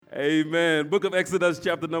Amen. Book of Exodus,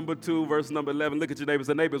 chapter number 2, verse number 11. Look at your neighbors.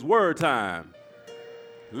 The neighbors, word time.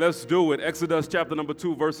 Let's do it. Exodus, chapter number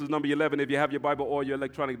 2, verses number 11. If you have your Bible or your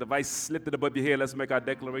electronic device, slip it above your head. Let's make our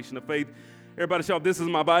declaration of faith. Everybody shout, this is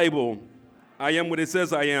my Bible. I am what it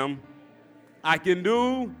says I am. I can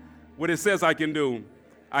do what it says I can do.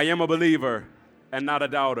 I am a believer and not a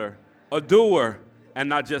doubter. A doer and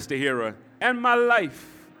not just a hearer. And my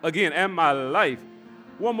life, again, and my life.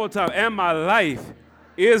 One more time, and my life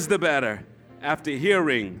is the better after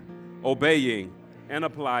hearing, obeying, and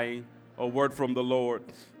applying a word from the Lord.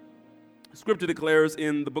 Scripture declares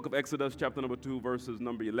in the book of Exodus, chapter number 2, verses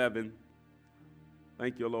number 11.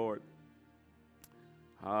 Thank you, Lord.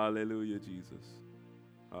 Hallelujah, Jesus.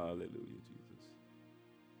 Hallelujah, Jesus.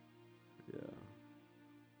 Yeah.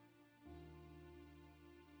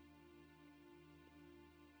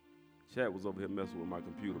 Chad was over here messing with my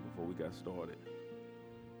computer before we got started.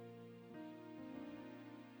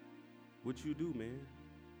 What you do, man?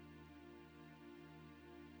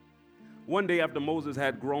 One day after Moses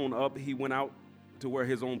had grown up, he went out to where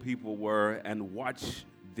his own people were and watched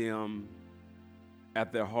them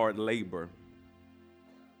at their hard labor.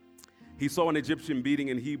 He saw an Egyptian beating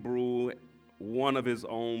in Hebrew one of his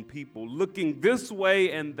own people. Looking this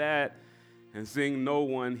way and that, and seeing no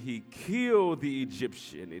one, he killed the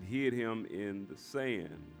Egyptian and hid him in the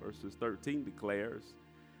sand. Verses 13 declares,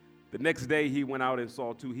 the next day he went out and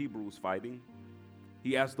saw two Hebrews fighting.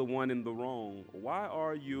 He asked the one in the wrong, why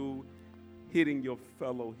are you hitting your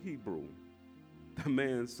fellow Hebrew? The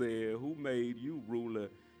man said, who made you ruler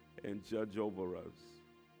and judge over us?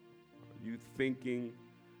 Are you thinking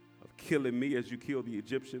of killing me as you killed the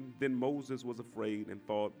Egyptian? Then Moses was afraid and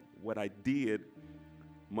thought, what I did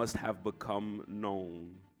must have become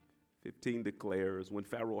known. 15 declares, when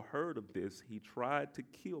Pharaoh heard of this, he tried to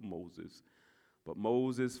kill Moses. But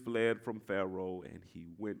Moses fled from Pharaoh, and he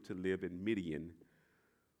went to live in Midian,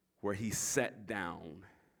 where he sat down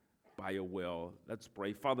by a well. Let's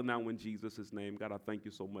pray. Father, now in Jesus' name, God, I thank you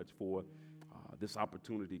so much for this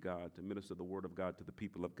opportunity, God, to minister the word of God to the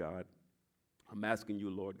people of God. I'm asking you,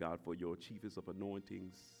 Lord God, for your chiefest of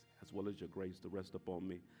anointings, as well as your grace to rest upon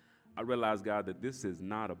me. I realize, God, that this is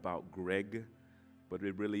not about Greg, but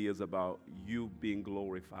it really is about you being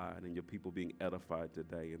glorified and your people being edified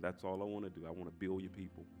today. And that's all I want to do. I want to build your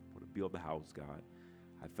people. I want to build the house, God.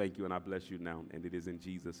 I thank you and I bless you now. And it is in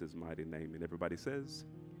Jesus' mighty name. And everybody says,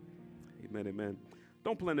 amen, amen.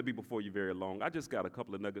 Don't plan to be before you very long. I just got a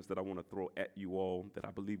couple of nuggets that I want to throw at you all that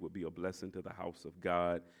I believe would be a blessing to the house of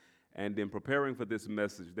God. And in preparing for this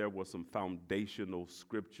message, there were some foundational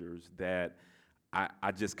scriptures that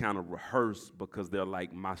I just kind of rehearse because they're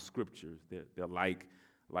like my scriptures. They're like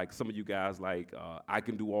some of you guys, I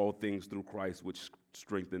can do all things through Christ, which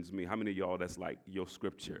strengthens me. How many of y'all that's like your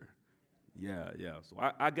scripture? Yeah. So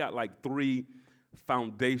I got like 3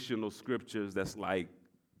 foundational scriptures that's like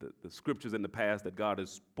the scriptures in the past that God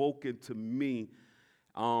has spoken to me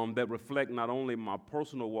that reflect not only my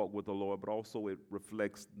personal walk with the Lord, but also it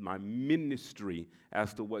reflects my ministry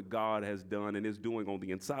as to what God has done and is doing on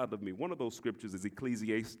the inside of me. One of those scriptures is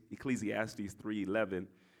Ecclesiastes 3:11,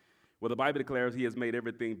 where the Bible declares he has made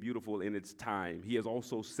everything beautiful in its time. He has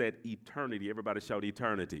also set eternity. Everybody shout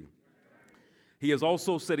eternity. He has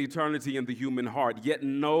also set eternity in the human heart, yet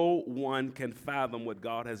no one can fathom what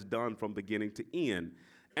God has done from beginning to end.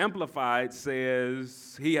 Amplified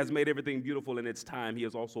says, he has made everything beautiful in its time. He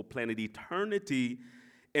has also planted eternity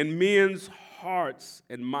in men's hearts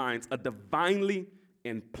and minds, a divinely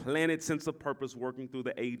implanted sense of purpose working through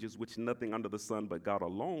the ages, which nothing under the sun but God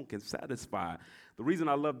alone can satisfy. The reason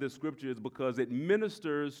I love this scripture is because it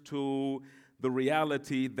ministers to the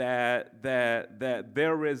reality that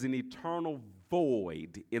there is an eternal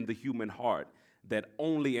void in the human heart that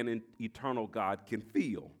only an eternal God can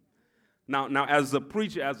fill. Now, as a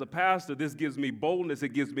preacher, as a pastor, this gives me boldness,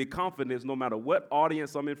 it gives me confidence no matter what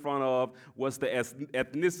audience I'm in front of, what's the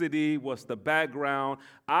ethnicity, what's the background.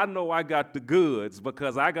 I know I got the goods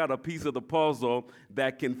because I got a piece of the puzzle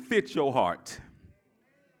that can fit your heart.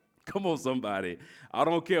 Come on, somebody. I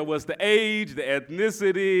don't care what's the age, the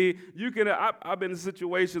ethnicity. I've been in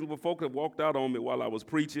situations where folks have walked out on me while I was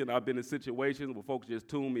preaching. I've been in situations where folks just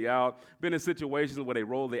tune me out. Been in situations where they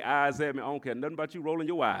roll their eyes at me. I don't care nothing about you rolling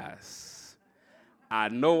your eyes. I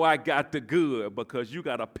know I got the good because you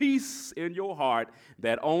got a peace in your heart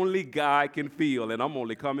that only God can feel, and I'm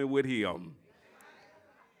only coming with him.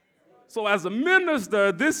 So as a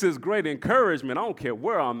minister, this is great encouragement. I don't care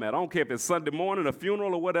where I'm at. I don't care if it's Sunday morning, a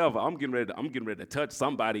funeral, or whatever. I'm getting ready to touch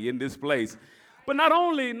somebody in this place. But not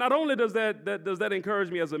only does that encourage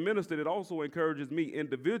me as a minister, it also encourages me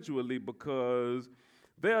individually because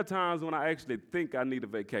There are times when I actually think I need a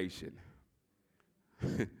vacation.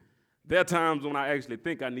 There are times when I actually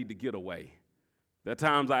think I need to get away. There are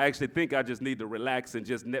times I actually think I just need to relax and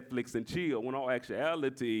just Netflix and chill, when in all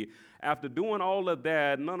actuality, after doing all of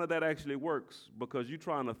that, none of that actually works because you're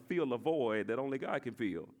trying to fill a void that only God can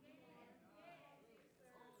fill.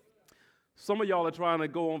 Some of y'all are trying to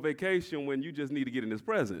go on vacation when you just need to get in His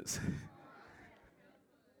presence.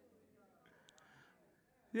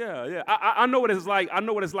 Yeah. I know what it's like. I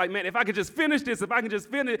know what it's like, man. If I could just finish this, if I can just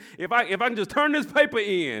turn this paper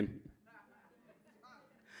in,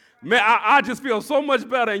 man, I just feel so much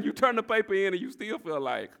better. And you turn the paper in and you still feel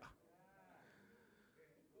like,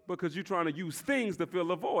 because you're trying to use things to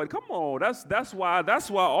fill a void. Come on, that's why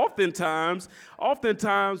oftentimes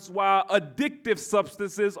why addictive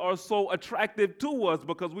substances are so attractive to us,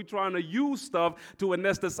 because we're trying to use stuff to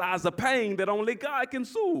anesthetize a pain that only God can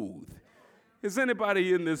soothe. Is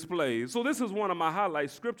anybody in this place? So this is one of my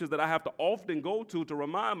highlight scriptures that I have to often go to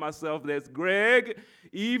remind myself that, Greg,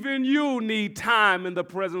 even you need time in the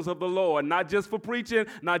presence of the Lord, not just for preaching,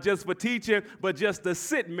 not just for teaching, but just to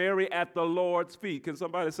sit, Mary, at the Lord's feet. Can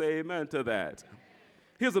somebody say amen to that?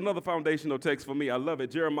 Here's another foundational text for me. I love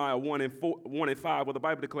it. Jeremiah 1:5, where the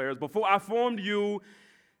Bible declares, before I formed you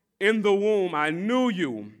in the womb, I knew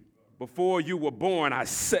you. Before you were born, I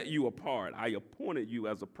set you apart. I appointed you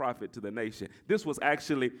as a prophet to the nation. This was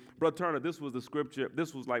actually, Brother Turner, this was the scripture.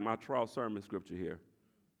 This was like my trial sermon scripture here.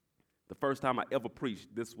 The first time I ever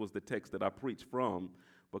preached, this was the text that I preached from,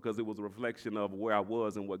 because it was a reflection of where I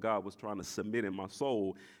was and what God was trying to submit in my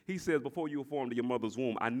soul. He says, before you were formed in your mother's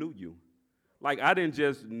womb, I knew you. Like, I didn't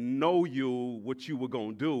just know you, what you were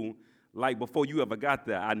going to do. Like, before you ever got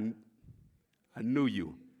there, I knew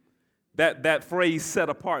you. That phrase, set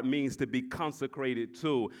apart, means to be consecrated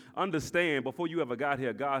to. Understand, before you ever got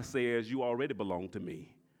here, God says you already belong to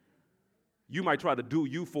me. You might try to do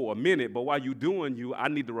you for a minute, but while you're doing you, I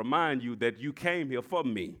need to remind you that you came here for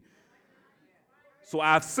me. So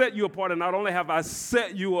I've set you apart, and not only have I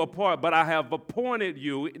set you apart, but I have appointed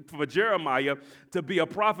you, for Jeremiah, to be a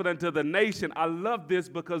prophet unto the nation. I love this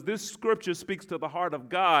because this scripture speaks to the heart of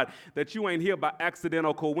God, that you ain't here by accident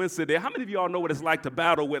or coincidence. How many of y'all know what it's like to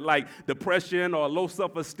battle with like depression or low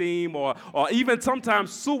self-esteem or even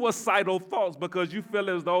sometimes suicidal thoughts, because you feel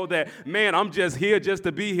as though that, man, I'm just here just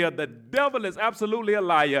to be here? The devil is absolutely a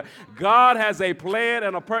liar. God has a plan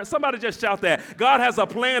and a purpose. Somebody just shout that. God has a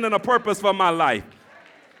plan and a purpose for my life.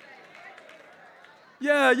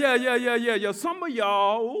 Yeah. Some of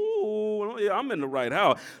y'all, I'm in the right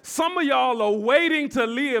house. Some of y'all are waiting to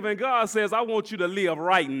live, and God says, I want you to live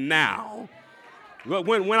right now.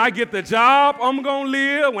 When I get the job, I'm going to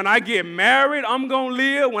live. When I get married, I'm going to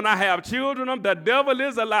live. When I have children, the devil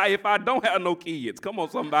is a lie if I don't have no kids. Come on,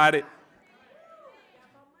 somebody.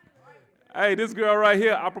 Hey, this girl right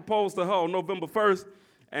here, I proposed to her on November 1st,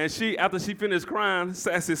 and she, after she finished crying,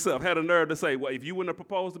 sassy self, had a nerve to say, well, if you wouldn't have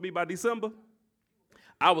proposed to me by December,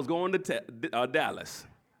 I was going to Dallas,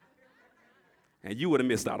 and you would have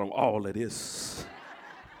missed out on all of this.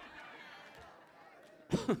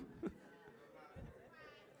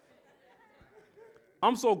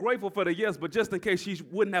 I'm so grateful for the yes, but just in case she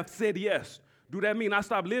wouldn't have said yes, do that mean I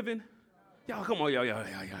stop living? Y'all, come on, y'all.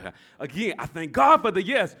 Again, I thank God for the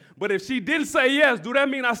yes, but if she didn't say yes, do that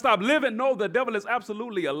mean I stop living? No, the devil is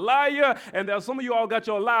absolutely a liar, and there's some of you all got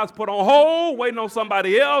your lives put on hold, waiting on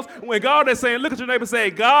somebody else, when God is saying, look at your neighbor and say,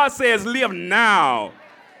 God says live now.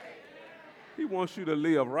 He wants you to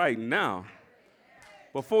live right now.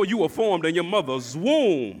 Before you were formed in your mother's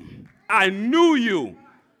womb, I knew you,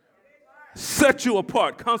 set you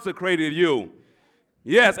apart, consecrated you.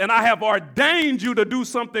 Yes, and I have ordained you to do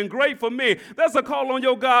something great for me. There's a call on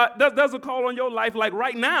your God. There's a call on your life like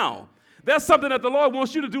right now. There's something that the Lord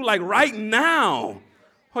wants you to do like right now.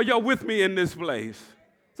 Are y'all with me in this place?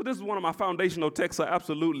 So this is one of my foundational texts. I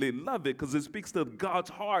absolutely love it because it speaks to God's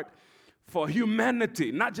heart for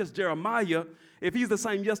humanity, not just Jeremiah. If he's the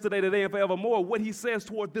same yesterday, today, and forevermore, what he says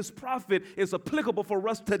toward this prophet is applicable for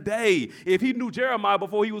us today. If he knew Jeremiah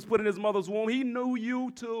before he was put in his mother's womb, he knew you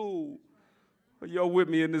too. Y'all with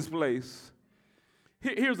me in this place?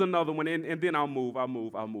 Here's another one, and then I'll move.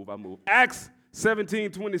 Acts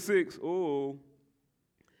 17:26. Oh.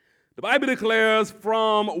 The Bible declares,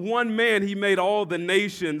 from one man he made all the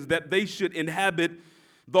nations that they should inhabit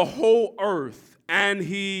the whole earth. And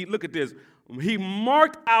he, look at this, he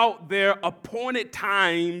marked out their appointed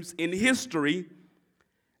times in history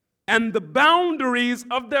and the boundaries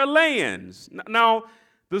of their lands. Now,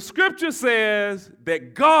 the scripture says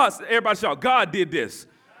that God, everybody shout, God did this.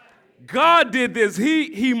 God did this.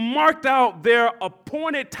 He marked out their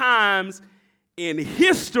appointed times in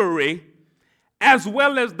history as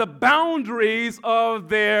well as the boundaries of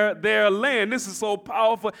their land. This is so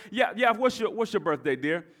powerful. Yeah. What's your birthday,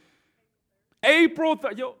 dear? April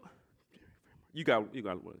 3rd. Yo, you got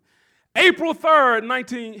April 3rd,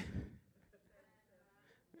 19.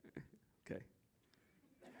 Okay.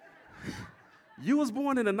 You was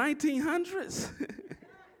born in the 1900s?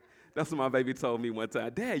 That's what my baby told me one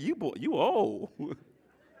time. Dad, you old.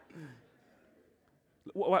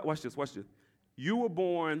 Watch this. You were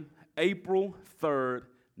born April 3rd,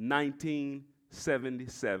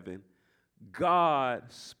 1977. God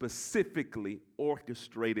specifically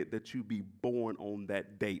orchestrated that you be born on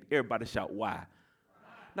that date. Everybody shout, why?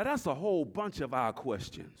 Now, that's a whole bunch of our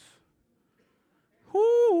questions.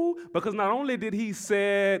 Because not only did he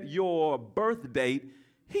set your birth date,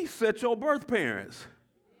 he set your birth parents.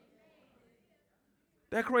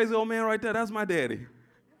 That crazy old man right there, that's my daddy.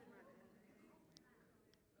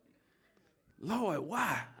 Lord,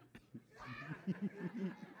 why?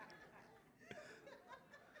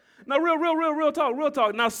 Now, real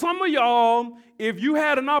talk. Now, some of y'all, if you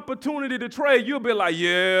had an opportunity to trade, you'll be like,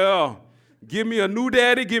 yeah, give me a new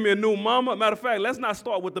daddy, give me a new mama. Matter of fact, let's not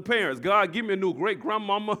start with the parents. God, give me a new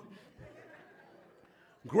great-grandmama,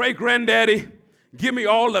 great-granddaddy. Give me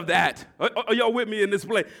all of that. Are y'all with me in this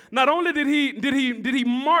place? Not only did he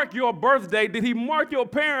mark your birthday, did he mark your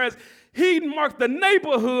parents, he marked the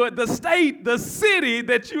neighborhood, the state, the city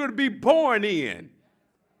that you would be born in.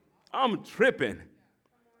 I'm tripping.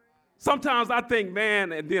 Sometimes I think,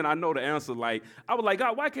 man, and then I know the answer. Like, I was like,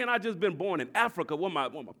 God, why can't I just been born in Africa where my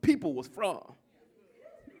people was from?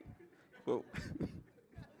 Well,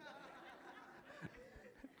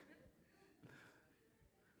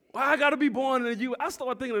 why I gotta be born in the U.S.? I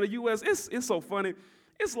started thinking of the U.S. It's so funny.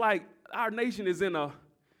 It's like our nation is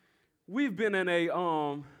we've been in a,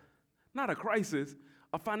 not a crisis,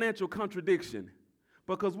 a financial contradiction,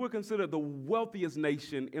 because we're considered the wealthiest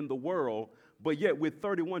nation in the world, but yet we're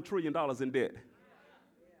 $31 trillion in debt.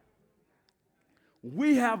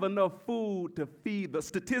 We have enough food to feed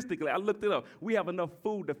statistically, I looked it up, we have enough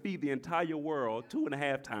food to feed the entire world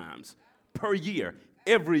 2.5 times per year,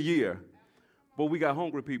 every year. But we got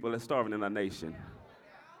hungry people that's starving in our nation.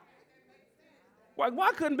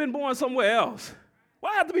 Why couldn't been born somewhere else?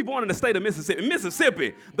 Why have to be born in the state of Mississippi?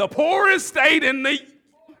 Mississippi, the poorest state in the...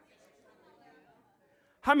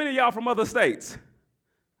 How many of y'all from other states?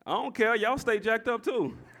 I don't care. Y'all stay jacked up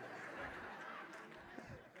too.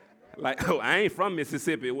 Like, oh, I ain't from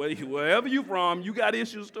Mississippi. Wherever you from, you got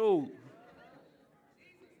issues too.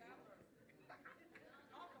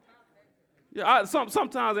 Yeah,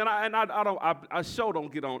 sometimes, and I sure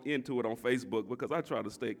don't get into it on Facebook because I try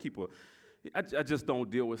to I just don't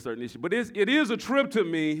deal with certain issues. But it is a trip to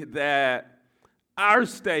me that our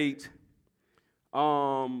state,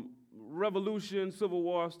 Revolution, Civil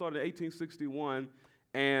War started in 1861,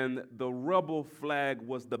 and the rebel flag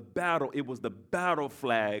was the battle. It was the battle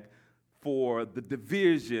flag for the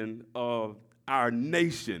division of our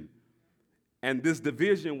nation. And this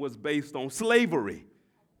division was based on slavery.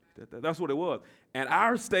 That's what it was. And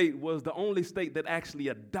our state was the only state that actually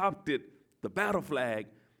adopted the battle flag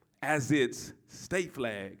as its state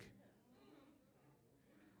flag.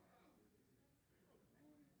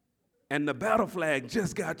 And the battle flag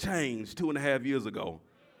just got changed 2.5 years ago.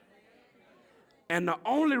 And the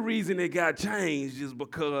only reason it got changed is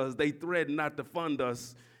because they threatened not to fund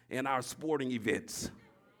us in our sporting events.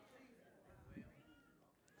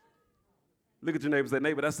 Look at your neighbor and say,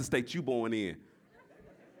 neighbor, that's the state you born in.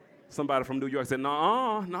 Somebody from New York said,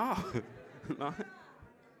 no.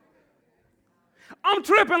 I'm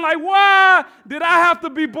tripping like, why did I have to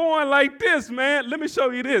be born like this, man? Let me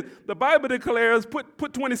show you this. The Bible declares,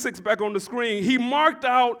 put 26 back on the screen. He marked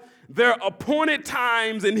out their appointed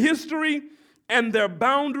times in history and their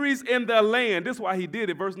boundaries in their land. This is why he did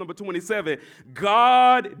it. Verse number 27.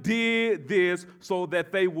 God did this so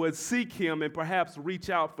that they would seek him and perhaps reach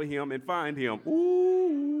out for him and find him.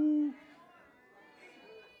 Ooh.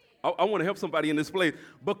 I want to help somebody in this place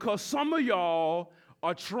because some of y'all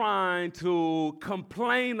are trying to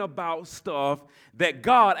complain about stuff that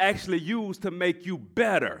God actually used to make you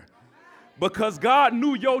better. Because God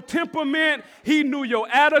knew your temperament, he knew your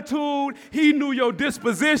attitude, he knew your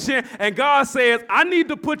disposition, and God says, I need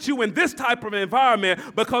to put you in this type of environment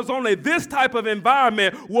because only this type of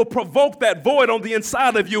environment will provoke that void on the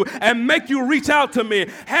inside of you and make you reach out to me.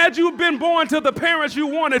 Had you been born to the parents you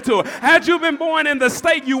wanted to, had you been born in the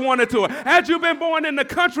state you wanted to, had you been born in the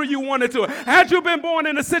country you wanted to, had you been born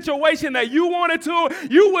in the situation that you wanted to,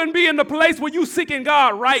 you wouldn't be in the place where you're seeking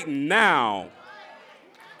God right now.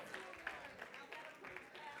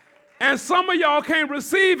 And some of y'all can't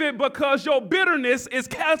receive it because your bitterness is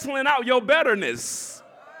canceling out your betterness.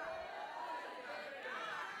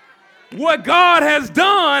 What God has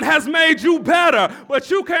done has made you better, but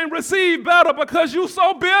you can't receive better because you're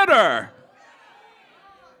so bitter.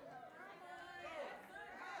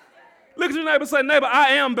 Look at your neighbor and say, neighbor,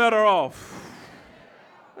 I am better off.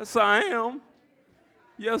 Yes, I am.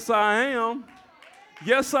 Yes, I am.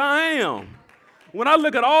 Yes, I am. When I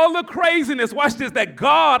look at all the craziness, watch this, that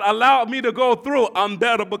God allowed me to go through, I'm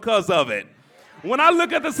better because of it. When I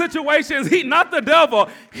look at the situations, not the devil,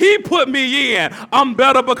 he put me in, I'm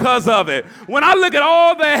better because of it. When I look at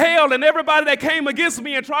all the hell and everybody that came against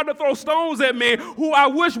me and tried to throw stones at me, who I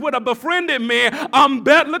wish would have befriended me, I'm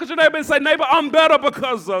better. Look at your neighbor and say, neighbor, I'm better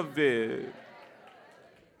because of it.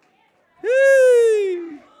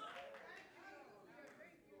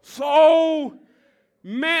 So,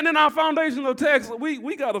 man, in our foundational text,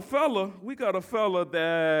 we got a fella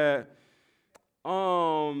that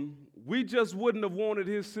we just wouldn't have wanted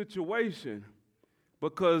his situation,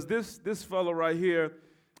 because this fella right here,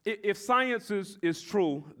 if science is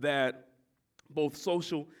true, that both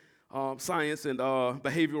social science and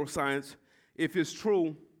behavioral science, if it's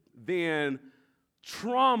true, then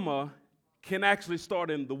trauma can actually start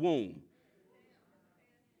in the womb.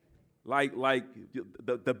 Like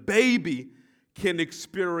the baby can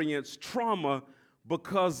experience trauma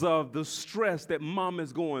because of the stress that mom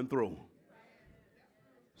is going through.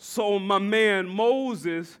 So my man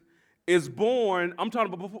Moses is born, I'm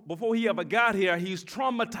talking about before he ever got here, he's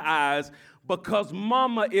traumatized because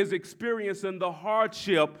mama is experiencing the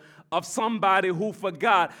hardship of somebody who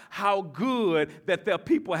forgot how good that their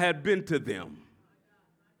people had been to them.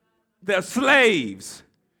 They're slaves.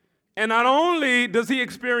 And not only does he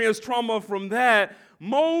experience trauma from that,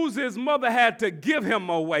 Moses' mother had to give him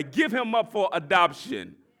away, give him up for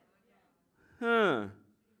adoption.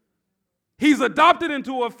 He's adopted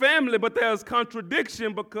into a family, but there's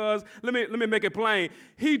contradiction because, let me make it plain.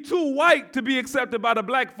 He too white to be accepted by the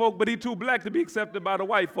black folk, but he too black to be accepted by the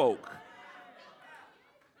white folk.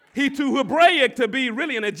 He too Hebraic to be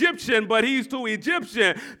really an Egyptian, but he's too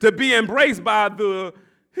Egyptian to be embraced by the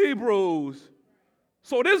Hebrews.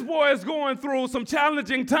 So this boy is going through some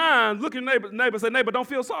challenging times. Look at your neighbor, say, neighbor, don't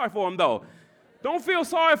feel sorry for him though. Don't feel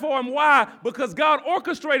sorry for him. Why? Because God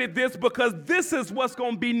orchestrated this, because this is what's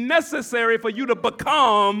going to be necessary for you to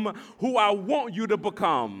become who I want you to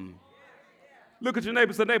become. Look at your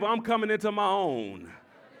neighbor, say, neighbor, I'm coming into my own.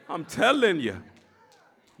 I'm telling you.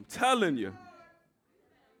 I'm telling you.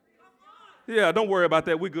 Yeah, don't worry about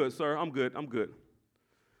that. We're good, sir. I'm good.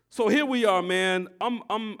 So here we are, man.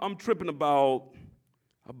 I'm tripping about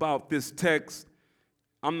this text.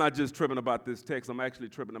 I'm not just tripping about this text. I'm actually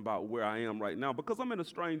tripping about where I am right now, because I'm in a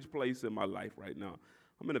strange place in my life right now.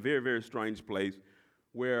 I'm in a very, very strange place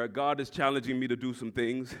where God is challenging me to do some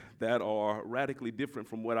things that are radically different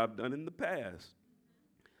from what I've done in the past.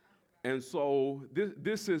 And so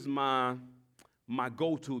this is my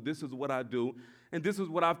go-to. This is what I do. And this is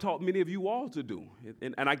what I've taught many of you all to do.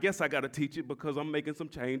 And I guess I got to teach it because I'm making some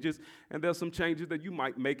changes, and there's some changes that you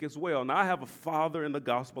might make as well. Now, I have a father in the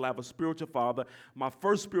gospel. I have a spiritual father. My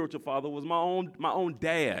first spiritual father was my own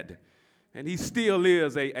dad, and he still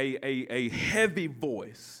is a heavy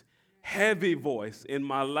voice in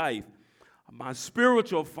my life. My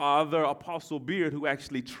spiritual father, Apostle Beard, who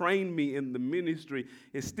actually trained me in the ministry,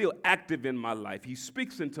 is still active in my life. He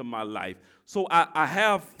speaks into my life. So I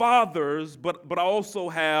have fathers, but I also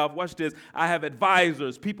have, watch this, I have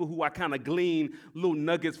advisors, people who I kind of glean little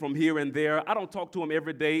nuggets from here and there. I don't talk to them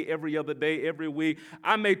every day, every other day, every week.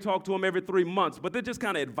 I may talk to them every 3 months, but they're just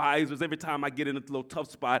kind of advisors. Every time I get in a little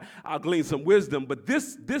tough spot, I'll glean some wisdom. But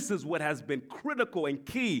this is what has been critical and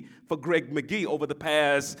key for Greg McGee over the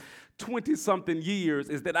past 20-something years,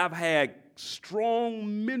 is that I've had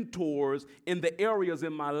strong mentors in the areas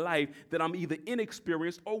in my life that I'm either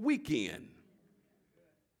inexperienced or weak in.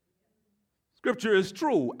 Scripture is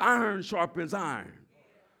true. Iron sharpens iron.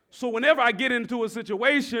 So whenever I get into a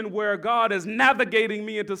situation where God is navigating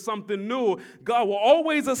me into something new, God will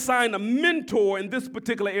always assign a mentor in this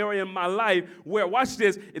particular area in my life where, watch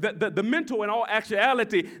this, the mentor in all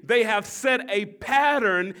actuality, they have set a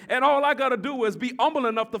pattern, and all I got to do is be humble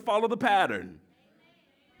enough to follow the pattern.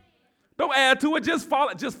 Don't add to it, just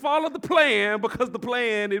follow the plan, because the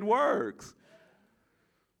plan, it works.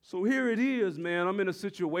 So here it is, man. I'm in a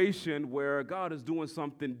situation where God is doing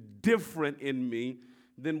something different in me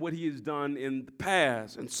than what he has done in the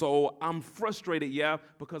past. And so I'm frustrated,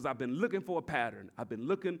 because I've been looking for a pattern. I've been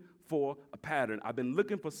looking for a pattern. I've been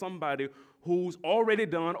looking for somebody who's already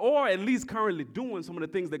done or at least currently doing some of the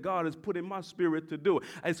things that God has put in my spirit to do.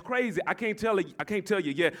 It's crazy. I can't tell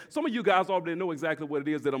you yet. Some of you guys already know exactly what it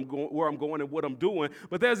is that I'm going, where I'm going and what I'm doing.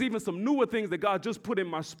 But there's even some newer things that God just put in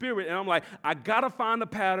my spirit. And I'm like, I got to find a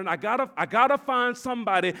pattern. I gotta find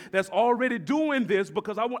somebody that's already doing this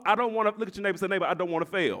because I don't want to, look at your neighbor and say, neighbor, I don't want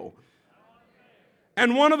to fail.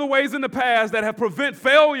 And one of the ways in the past that have prevent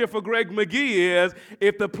failure for Greg McGee is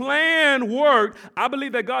if the plan worked, I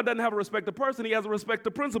believe that God doesn't have a respect to person, he has a respect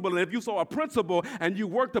to principle. And if you saw a principle and you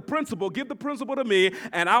work the principle, give the principle to me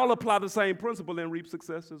and I'll apply the same principle and reap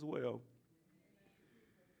success as well.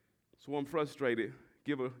 So I'm frustrated.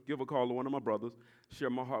 Give a call to one of my brothers, share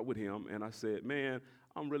my heart with him, and I said, man,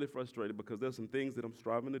 I'm really frustrated because there's some things that I'm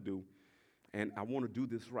striving to do. And I want to do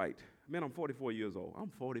this right. Man, I'm 44 years old. I'm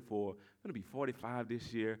 44. I'm going to be 45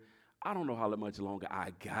 this year. I don't know how much longer I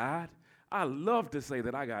got. I love to say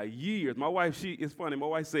that I got years. My wife, it's funny. My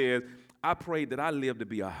wife says, I prayed that I live to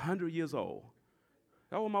be 100 years old.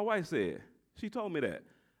 That's what my wife said. She told me that.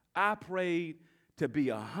 I prayed to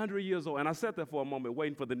be 100 years old. And I sat there for a moment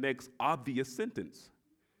waiting for the next obvious sentence.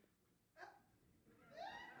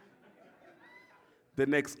 The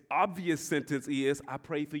next obvious sentence is, I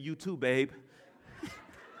pray for you too, babe.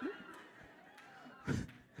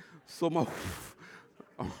 So my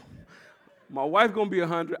wife gonna be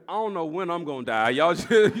 100. I don't know when I'm gonna die. Y'all just,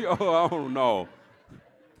 I don't know.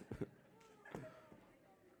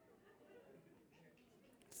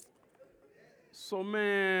 So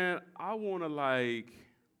man, I wanna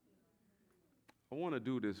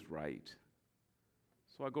do this right.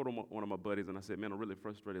 So I go to one of my buddies and I said, man, I'm really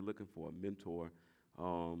frustrated looking for a mentor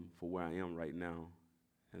for where I am right now.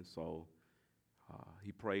 And so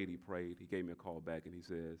he prayed. He gave me a call back and he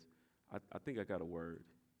says, I think I got a word.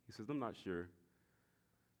 He says, I'm not sure,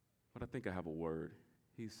 but I think I have a word.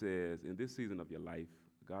 He says, in this season of your life,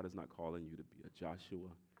 God is not calling you to be a Joshua.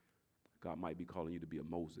 God might be calling you to be a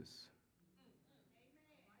Moses.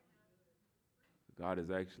 God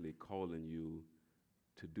is actually calling you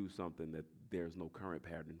to do something that there's no current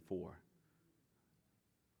pattern for.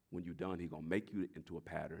 When you're done, he's going to make you into a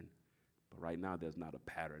pattern. But right now, there's not a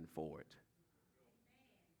pattern for it.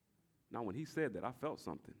 Now, when he said that, I felt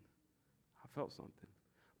something.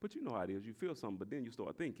 But you know how it is. You feel something, but then you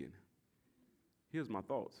start thinking. Here's my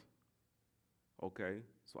thoughts. Okay,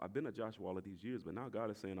 so I've been a Joshua all of these years, but now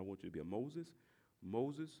God is saying, I want you to be a Moses.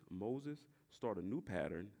 Moses, start a new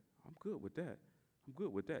pattern. I'm good with that.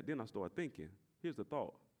 Then I start thinking. Here's the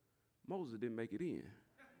thought. Moses didn't make it in.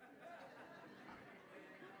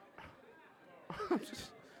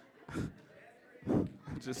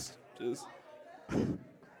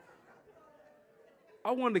 I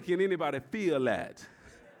wonder, can anybody feel that?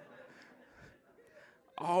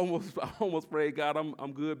 I almost prayed, God,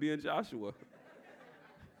 I'm good being Joshua.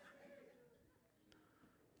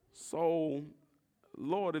 So,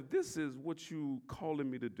 Lord, if this is what you calling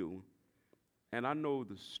me to do, and I know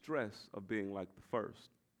the stress of being like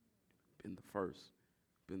been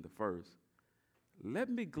the first, let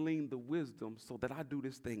me glean the wisdom so that I do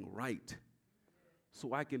this thing right.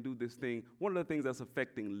 So I can do this thing. One of the things that's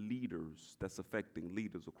affecting leaders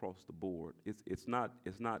across the board, it's not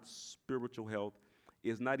spiritual health.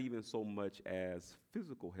 It's not even so much as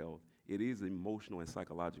physical health. It is emotional and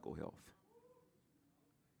psychological health.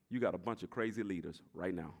 You got a bunch of crazy leaders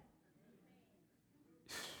right now.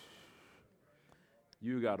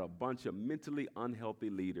 You got a bunch of mentally unhealthy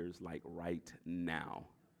leaders like right now.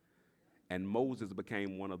 And Moses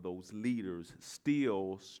became one of those leaders,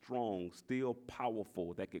 still strong, still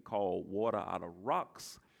powerful, that could call water out of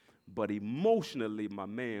rocks. But emotionally, my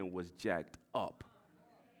man was jacked up.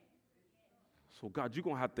 So God, you're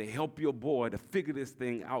going to have to help your boy to figure this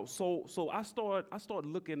thing out. So I started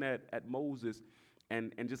looking at Moses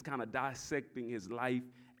and just kind of dissecting his life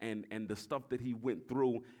and the stuff that he went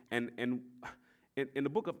through. And in the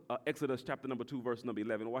book of Exodus, chapter number 2, verse number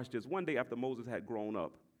 11, watch this. One day after Moses had grown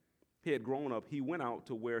up, he went out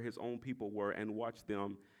to where his own people were and watched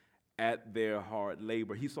them at their hard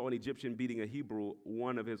labor. He saw an Egyptian beating a Hebrew,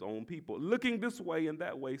 one of his own people. Looking this way and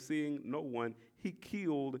that way, seeing no one, he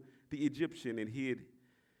killed the Egyptian and hid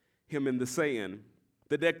him in the sand.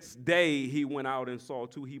 The next day, he went out and saw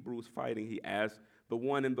two Hebrews fighting. He asked the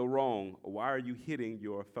one in the wrong, why are you hitting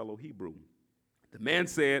your fellow Hebrew? The man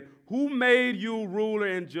said, who made you ruler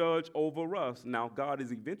and judge over us? Now, God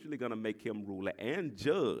is eventually going to make him ruler and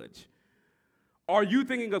judge. Are you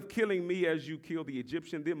thinking of killing me as you killed the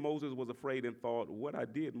Egyptian? Then Moses was afraid and thought, what I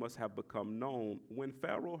did must have become known. When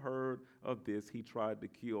Pharaoh heard of this, he tried to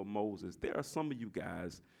kill Moses. There are some of you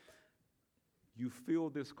guys, you feel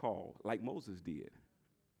this call like Moses did.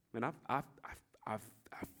 Man, I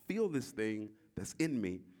feel this thing that's in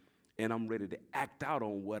me, and I'm ready to act out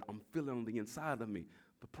on what I'm feeling on the inside of me.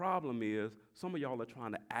 The problem is some of y'all are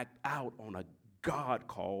trying to act out on a God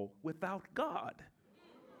call without God.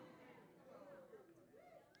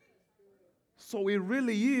 So it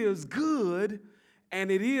really is good,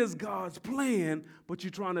 and it is God's plan, but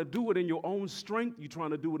you're trying to do it in your own strength. You're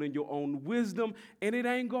trying to do it in your own wisdom, and it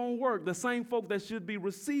ain't going to work. The same folk that should be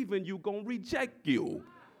receiving you going to reject you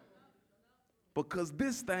because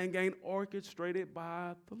this thing ain't orchestrated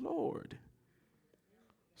by the Lord.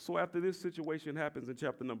 So after this situation happens in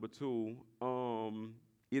chapter number 2,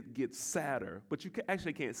 it gets sadder, but you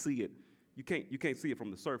actually can't see it. You can't see it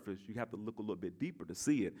from the surface. You have to look a little bit deeper to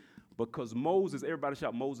see it because Moses, everybody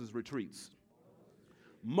shout, Moses retreats.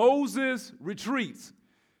 Moses retreats.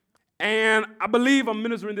 And I believe I'm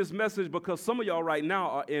ministering this message because some of y'all right now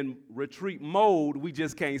are in retreat mode. We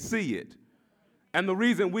just can't see it. And the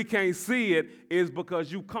reason we can't see it is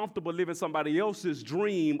because you're comfortable living somebody else's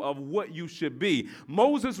dream of what you should be.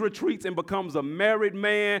 Moses retreats and becomes a married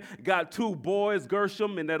man, got 2 boys,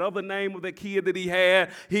 Gershom and that other name of the kid that he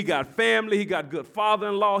had. He got family, he got good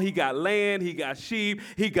father-in-law, he got land, he got sheep,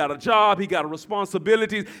 he got a job, he got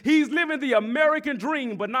responsibilities. He's living the American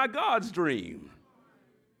dream, but not God's dream.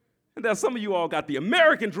 And there's some of you all got the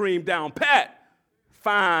American dream down pat.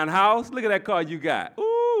 Fine house, look at that car you got. Ooh.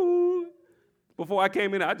 Before I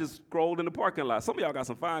came in, I just scrolled in the parking lot. Some of y'all got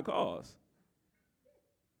some fine cars.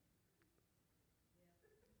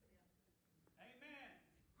 Amen.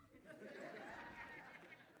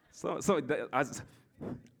 So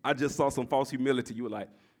I just saw some false humility. You were like,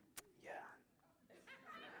 yeah.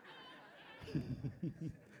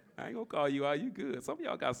 I ain't gonna call you out. You good. Some of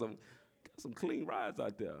y'all got some clean rides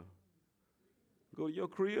out there. Go to your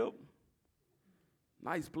crib.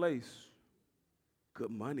 Nice place. Good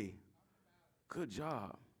money. Good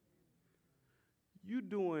job. You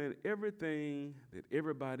doing everything that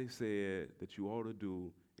everybody said that you ought to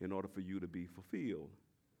do in order for you to be fulfilled.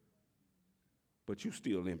 But you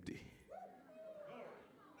still empty.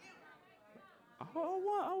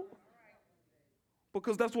 Oh,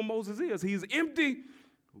 because that's what Moses is. He's empty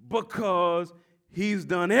because he's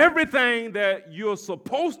done everything that you're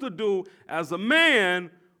supposed to do as a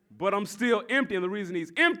man, but I'm still empty. And the reason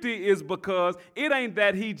he's empty is because it ain't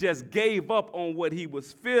that he just gave up on what he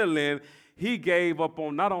was feeling. He gave up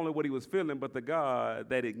on not only what he was feeling, but the God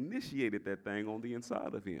that initiated that thing on the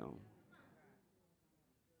inside of him.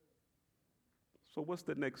 So what's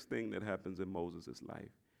the next thing that happens in Moses'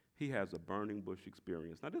 life? He has a burning bush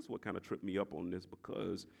experience. Now, this is what kind of tripped me up on this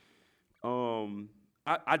because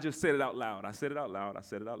I just said it out loud. I said it out loud. I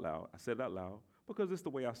said it out loud. I said it out loud because this is the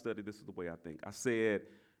way I study. This is the way I think. I said,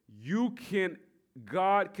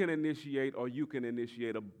 God can initiate or you can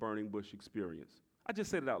initiate a burning bush experience. I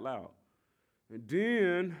just said it out loud. And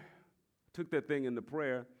then I took that thing into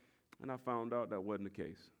prayer and I found out that wasn't the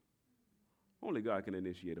case. Only God can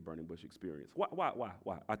initiate a burning bush experience. Why?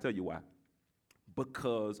 I'll tell you why.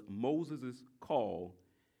 Because Moses' call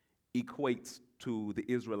equates to the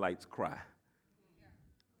Israelites' cry.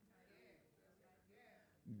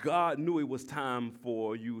 God knew it was time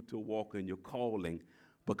for you to walk in your calling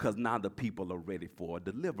because now the people are ready for a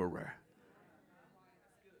deliverer.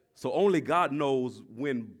 So only God knows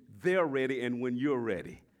when they're ready and when you're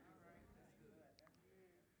ready.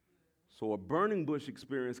 So a burning bush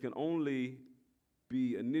experience can only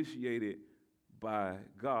be initiated by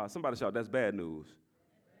God. Somebody shout, that's bad news.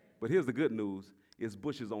 But here's the good news. It's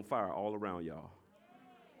bushes on fire all around y'all.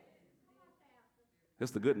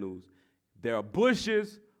 That's the good news. There are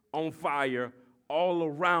bushes on fire all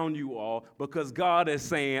around you all because God is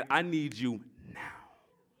saying, I need you now.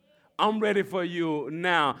 I'm ready for you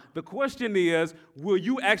now. The question is, will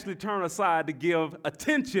you actually turn aside to give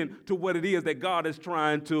attention to what it is that God is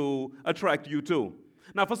trying to attract you to?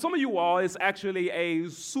 Now, for some of you all, it's actually a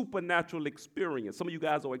supernatural experience. Some of you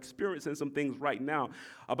guys are experiencing some things right now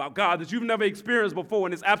about God that you've never experienced before,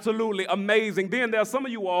 and it's absolutely amazing. Then there are some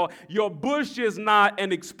of you all, your bush is not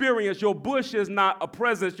an experience. Your bush is not a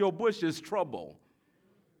presence. Your bush is trouble.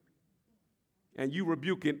 And you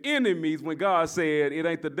rebuking enemies when God said, it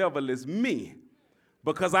ain't the devil, it's me.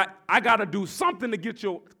 Because I got to do something to get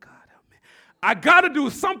your, God help me. I got to do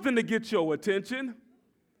something to get your attention.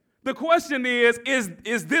 The question is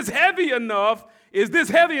this heavy enough? Is this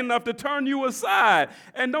heavy enough to turn you aside?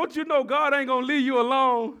 And don't you know God ain't going to leave you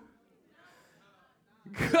alone?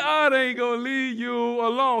 God ain't going to leave you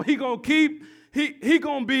alone. He going to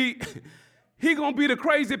be the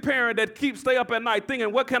crazy parent that stay up at night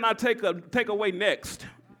thinking, what can I take away next?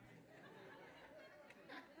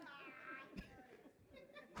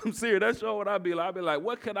 I'm serious. That's sure what I'd be like. I'd be like,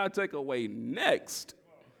 what can I take away next?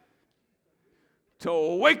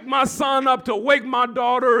 To wake my son up, to wake my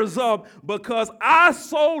daughters up, because I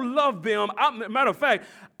so love them. Matter of fact,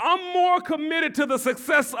 I'm more committed to the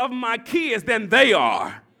success of my kids than they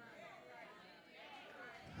are.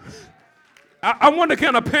 I wonder,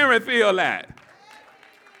 can a parent feel that?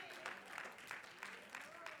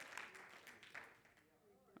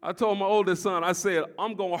 I told my oldest son, I said,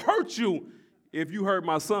 I'm going to hurt you if you hurt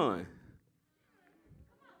my son.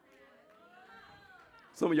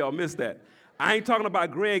 Some of y'all missed that. I ain't talking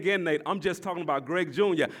about Greg and Nate. I'm just talking about Greg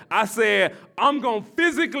Jr. I said, I'm going to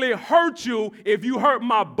physically hurt you if you hurt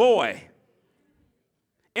my boy.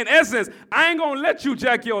 In essence, I ain't going to let you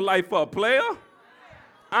jack your life up, player.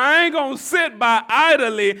 I ain't going to sit by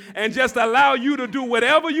idly and just allow you to do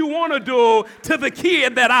whatever you want to do to the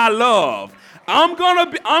kid that I love. I'm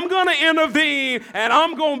gonna intervene, and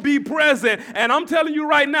I'm gonna be present. And I'm telling you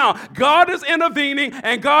right now, God is intervening,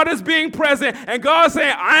 and God is being present, and God's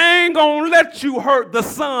saying, I ain't gonna let you hurt the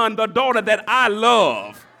son, the daughter that I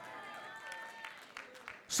love.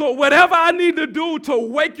 So whatever I need to do to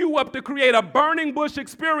wake you up, to create a burning bush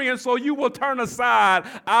experience so you will turn aside,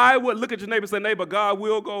 I would look at your neighbor and say, neighbor, God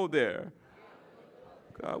will go there.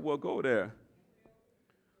 God will go there.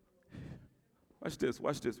 Watch this,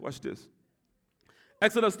 watch this, watch this.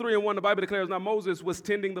 Exodus 3:1, the Bible declares, now Moses was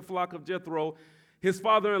tending the flock of Jethro, his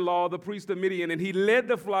father-in-law, the priest of Midian, and he led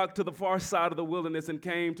the flock to the far side of the wilderness and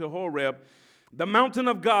came to Horeb, the mountain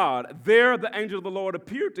of God. There the angel of the Lord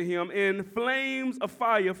appeared to him in flames of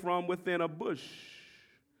fire from within a bush.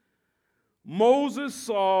 Moses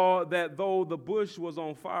saw that though the bush was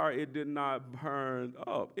on fire, it did not burn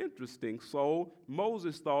up. Interesting. So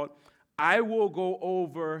Moses thought, I will go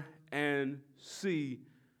over and see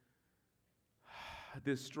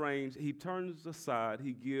this strange. He turns aside.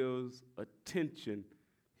 He gives attention.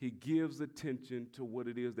 He gives attention to what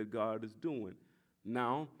it is that God is doing.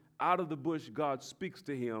 Now, out of the bush, God speaks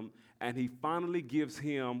to him, and he finally gives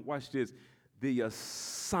him, watch this, the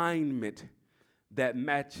assignment that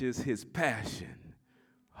matches his passion.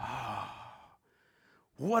 Oh,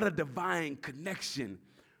 what a divine connection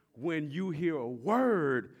when you hear a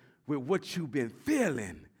word with what you've been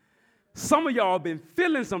feeling. Some of y'all been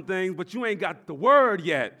feeling some things, but you ain't got the word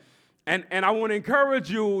yet. And I want to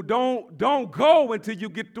encourage you, don't go until you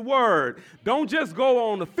get the word. Don't just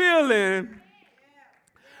go on the feeling,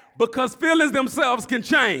 because feelings themselves can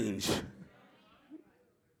change.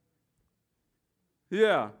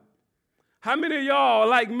 Yeah. How many of y'all,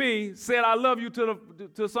 like me, said I love you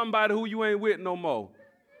to somebody who you ain't with no more?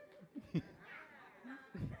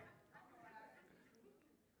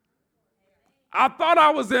 I thought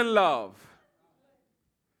I was in love.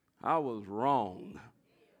 I was wrong.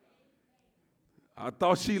 I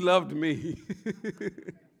thought she loved me.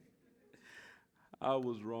 I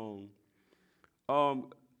was wrong.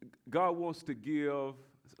 God wants to give.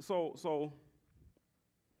 So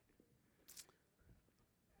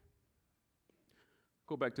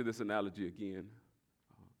go back to this analogy again.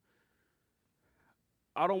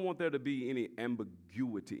 I don't want there to be any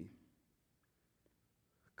ambiguity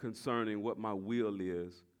concerning what my will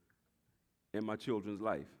is in my children's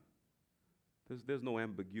life. There's no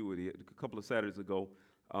ambiguity. A couple of Saturdays ago,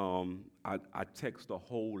 I text a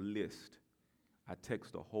whole list.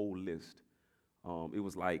 It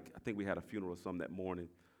was like, I think we had a funeral or something that morning,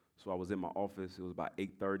 so I was in my office. It was about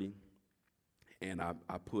 8:30, and I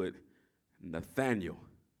put Nathaniel,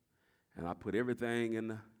 and I put everything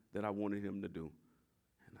in that I wanted him to do,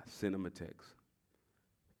 and I sent him a text.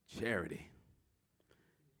 Charity.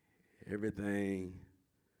 Everything,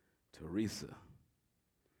 Teresa.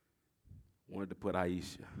 Wanted to put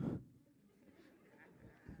Aisha.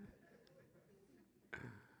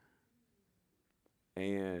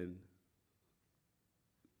 And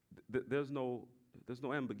there's no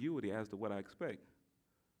ambiguity as to what I expect.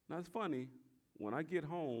 Now, it's funny, when I get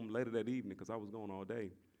home later that evening, because I was gone all day,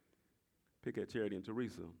 pick at Charity and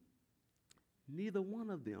Teresa, neither one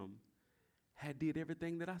of them had did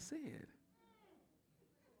everything that I said.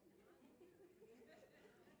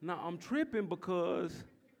 Now, I'm tripping because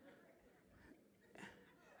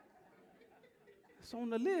it's on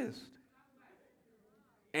the list.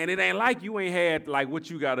 And it ain't like you ain't had like what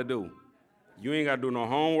you got to do. You ain't got to do no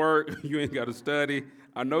homework. You ain't got to study.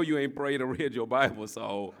 I know you ain't prayed or read your Bible,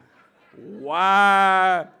 so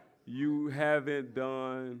why you haven't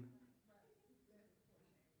done?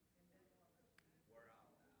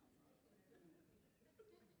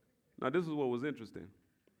 Now, this is what was interesting.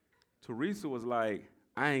 Teresa was like,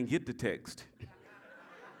 I ain't get the text.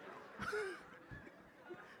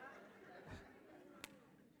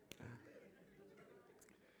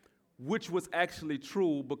 which was actually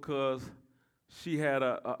true because she had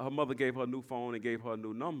her mother gave her a new phone and gave her a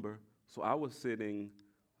new number. So I was sending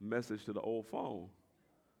message to the old phone.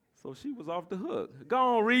 So she was off the hook.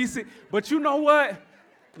 Go on, Reese. But you know what?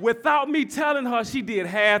 Without me telling her, she did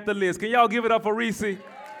half the list. Can y'all give it up for Reese?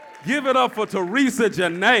 Give it up for Teresa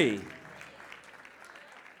Janae.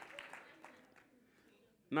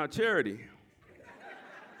 Now, Charity.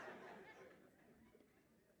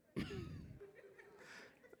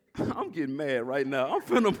 I'm getting mad right now. I'm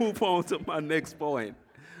finna move on to my next point.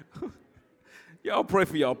 Y'all pray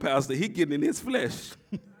for y'all pastor. He getting in his flesh.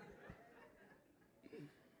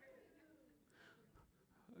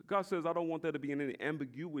 God says, I don't want there to be any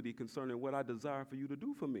ambiguity concerning what I desire for you to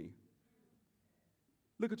do for me.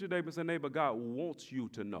 Look at your neighbor and say, neighbor, God wants you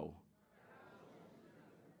to know.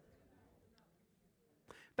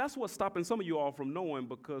 That's what's stopping some of you all from knowing,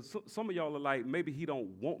 because some of y'all are like, maybe he don't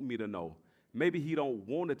want me to know. Maybe he don't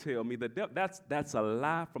want to tell me. That's a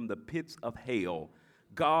lie from the pits of hell.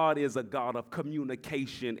 God is a God of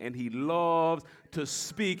communication, and he loves to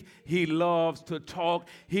speak. He loves to talk.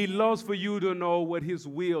 He loves for you to know what his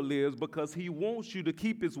will is, because he wants you to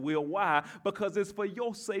keep his will. Why? Because it's for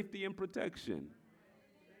your safety and protection.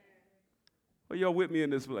 Are y'all with me in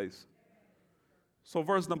this place? So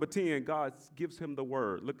verse number 10, God gives him the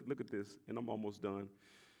word. Look at this, and I'm almost done.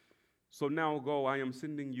 So now go, I am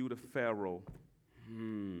sending you to Pharaoh.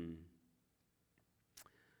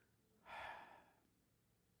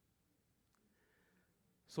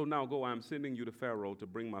 So now go, I am sending you to Pharaoh to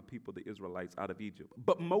bring my people, the Israelites, out of Egypt.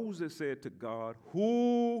 But Moses said to God,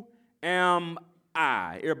 who am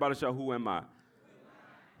I? Everybody shout, who am I?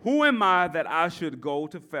 Who am I that I should go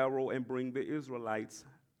to Pharaoh and bring the Israelites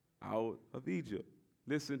out of Egypt?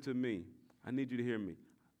 Listen to me. I need you to hear me.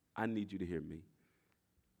 I need you to hear me.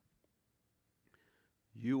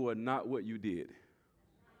 You are not what you did.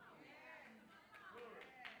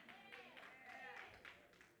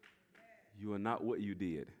 You are not what you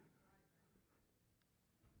did.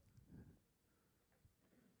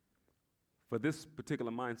 For this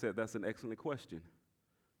particular mindset, that's an excellent question.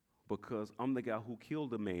 Because I'm the guy who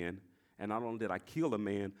killed a man, and not only did I kill a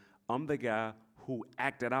man, I'm the guy who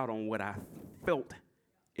acted out on what I felt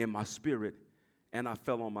in my spirit, and I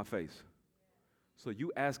fell on my face. So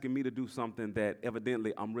you asking me to do something that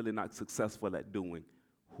evidently I'm really not successful at doing.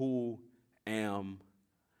 Who am I?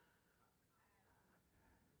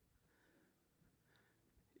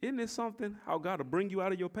 Isn't it something how God will bring you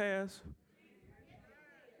out of your past?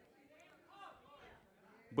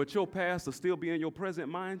 But your past will still be in your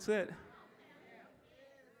present mindset.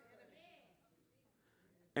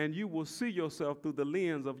 And you will see yourself through the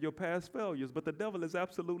lens of your past failures. But the devil is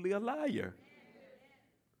absolutely a liar.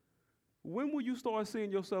 When will you start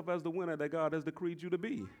seeing yourself as the winner that God has decreed you to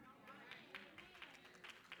be?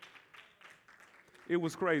 It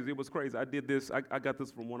was crazy. It was crazy. I did this. I got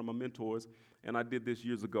this from one of my mentors, and I did this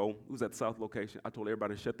years ago. It was at the South location. I told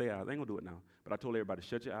everybody to shut their eyes. I ain't going to do it now. But I told everybody,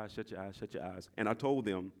 shut your eyes, shut your eyes, shut your eyes. And I told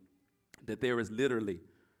them that there is literally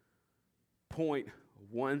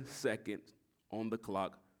 0.1 second on the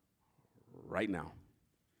clock right now.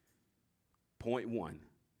 0.1.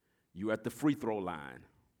 You're at the free throw line.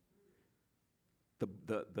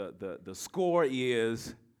 The score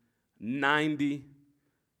is 90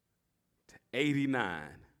 to 89.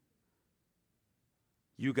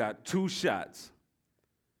 You got 2 shots.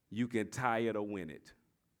 You can tie it or win it.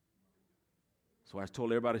 So I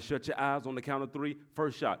told everybody, shut your eyes on the count of 3.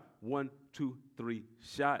 First shot. 1, 2, 3,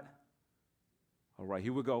 shot. All right,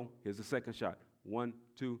 here we go. Here's the second shot. 1,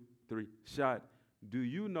 2, 3, shot. Do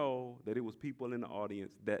you know that it was people in the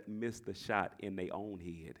audience that missed the shot in their own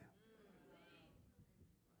head?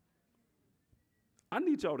 I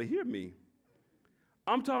need y'all to hear me.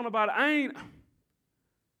 I'm talking about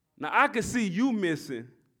now I can see you missing,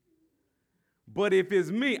 but if it's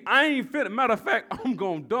me, I ain't fit. Matter of fact, I'm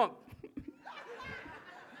going to dunk.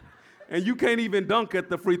 And you can't even dunk at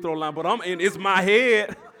the free throw line, but it's my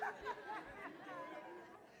head.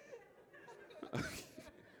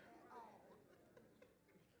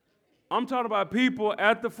 I'm talking about people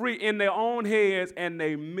at the free in their own heads, and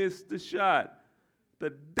they missed the shot. The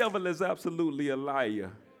devil is absolutely a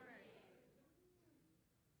liar.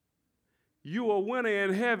 You a winner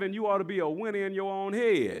in heaven, you ought to be a winner in your own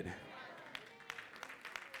head.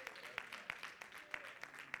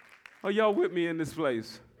 Are y'all with me in this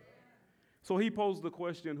place? So he posed the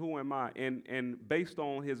question, who am I? And based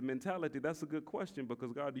on his mentality, that's a good question,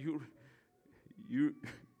 because God, you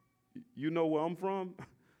know where I'm from?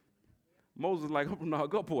 Moses is like, I'm from the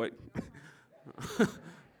Hagaport.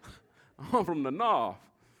 I'm from the north.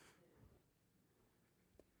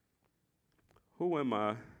 Who am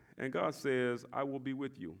I? And God says, I will be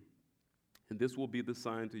with you. And this will be the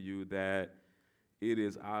sign to you that it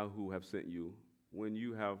is I who have sent you. When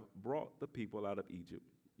you have brought the people out of Egypt,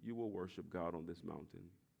 you will worship God on this mountain.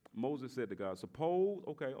 Moses said to God, suppose,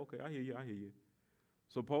 okay, I hear you.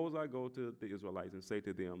 Suppose I go to the Israelites and say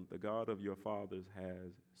to them, the God of your fathers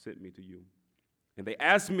has sent me to you. And they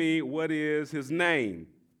ask me, what is his name?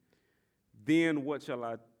 Then what shall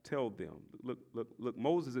I tell them? Look,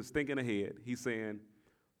 Moses is thinking ahead. He's saying,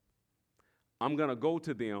 I'm going to go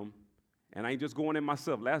to them, and I ain't just going in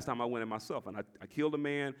myself. Last time I went in myself, and I killed a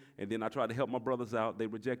man, and then I tried to help my brothers out. They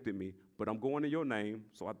rejected me. But I'm going in your name,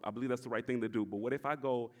 so I believe that's the right thing to do. But what if I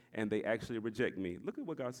go and they actually reject me? Look at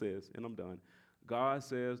what God says, and I'm done. God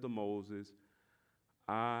says to Moses,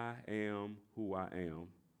 I am who I am.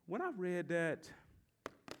 When I read that,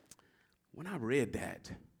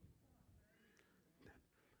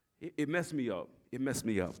 it messed me up. It messed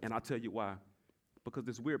me up, and I'll tell you why. Because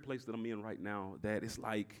this weird place that I'm in right now, that it's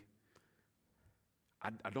like,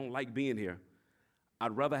 I don't like being here.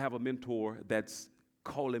 I'd rather have a mentor that's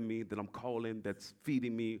calling me, that I'm calling, that's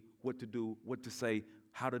feeding me what to do, what to say,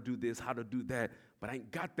 how to do this, how to do that. But I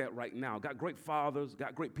ain't got that right now. Got great fathers,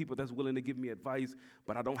 got great people that's willing to give me advice,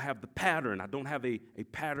 but I don't have the pattern. I don't have a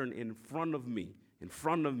pattern in front of me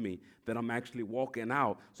that I'm actually walking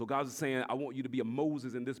out. So God's saying, I want you to be a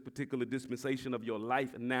Moses in this particular dispensation of your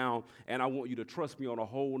life now, and I want you to trust me on a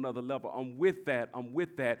whole nother level. I'm with that.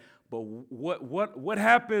 But what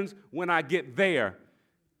happens when I get there?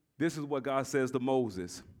 This is what God says to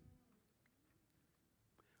Moses.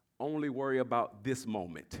 Only worry about this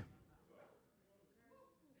moment.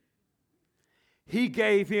 He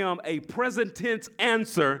gave him a present tense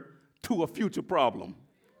answer to a future problem.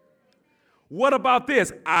 What about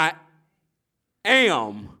this? I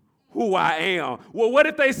am who I am. Well, what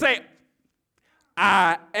if they say,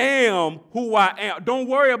 I am who I am? Don't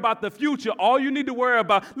worry about the future. All you need to worry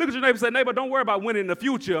about, look at your neighbor and say, neighbor, don't worry about winning the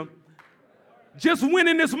future. Just win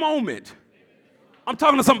in this moment. I'm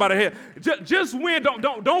talking to somebody here. Just win.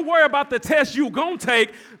 Don't worry about the test you gonna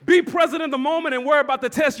take. Be present in the moment and worry about the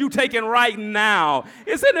test you taking right now.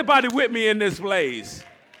 Is anybody with me in this place?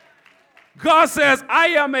 God says, I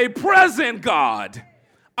am a present God.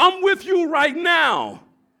 I'm with you right now.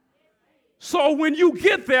 So when you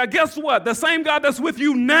get there, guess what? The same God that's with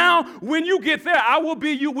you now, when you get there, I will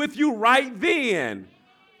be with you right then.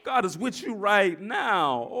 God is with you right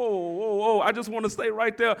now. I just want to stay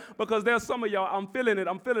right there because there's some of y'all, I'm feeling it.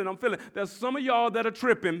 There's some of y'all that are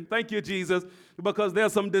tripping, thank you, Jesus, because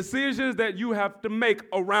there's some decisions that you have to make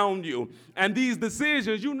around you. And these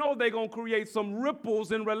decisions, you know they're going to create some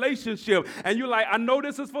ripples in relationship. And you're like, I know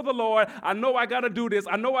this is for the Lord. I know I got to do this.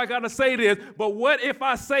 I know I got to say this. But what if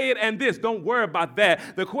I say it and this? Don't worry about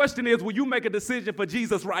that. The question is, will you make a decision for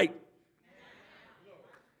Jesus right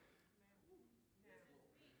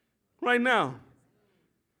now?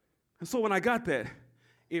 And so when I got that,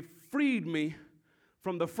 it freed me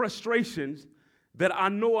from the frustrations that I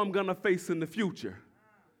know I'm going to face in the future.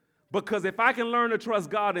 Because if I can learn to trust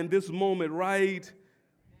God in this moment right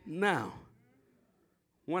now,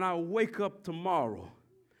 when I wake up tomorrow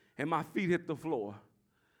and my feet hit the floor,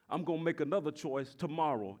 I'm going to make another choice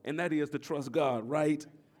tomorrow, and that is to trust God right.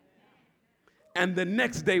 And the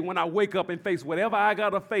next day when I wake up and face whatever I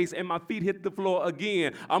got to face and my feet hit the floor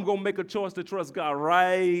again, I'm going to make a choice to trust God,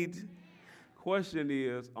 right? Question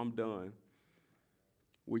is, I'm done.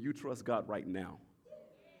 Will you trust God right now?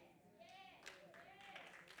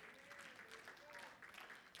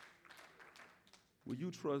 Will you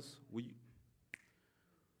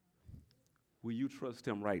trust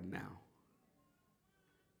him right now?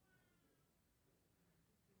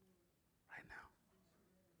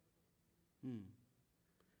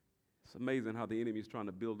 It's amazing how the enemy is trying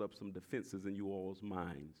to build up some defenses in you all's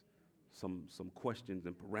minds, some questions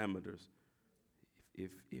and parameters.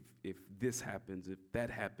 If this happens, if that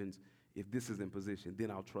happens, if this is in position,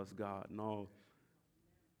 then I'll trust God. No,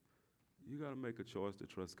 you got to make a choice to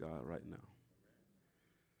trust God right now.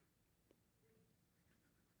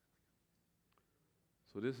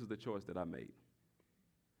 So this is the choice that I made.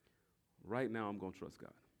 Right now, I'm going to trust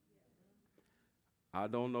God. I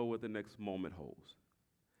don't know what the next moment holds.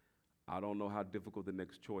 I don't know how difficult the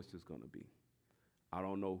next choice is going to be. I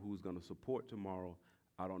don't know who's going to support tomorrow.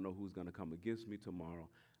 I don't know who's going to come against me tomorrow.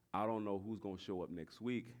 I don't know who's going to show up next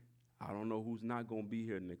week. I don't know who's not going to be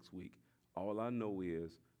here next week. All I know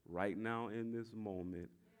is right now in this moment,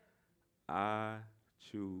 I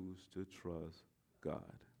choose to trust God.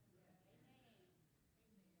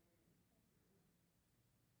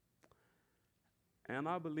 And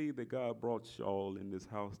I believe that God brought y'all in this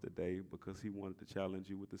house today because he wanted to challenge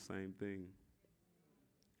you with the same thing.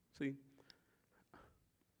 See,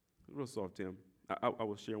 real soft, Tim. I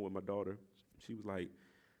was sharing with my daughter. She was like,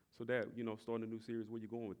 so Dad, starting a new series, where you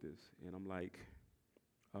going with this? And I'm like,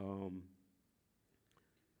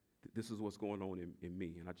 this is what's going on in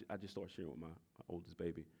me. And I just started sharing with my oldest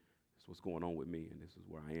baby. This is what's going on with me, and this is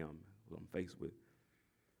where I am, what I'm faced with.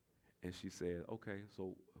 And she said, okay,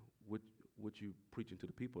 so what you preaching to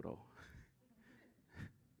the people, though?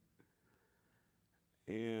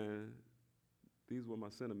 And these were my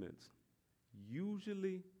sentiments.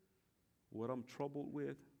 Usually, what I'm troubled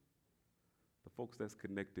with, the folks that's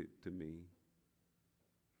connected to me,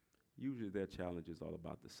 usually their challenge is all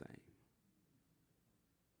about the same.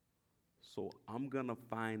 So I'm going to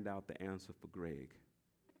find out the answer for Greg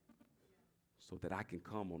so that I can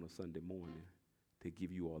come on a Sunday morning to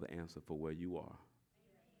give you all the answer for where you are.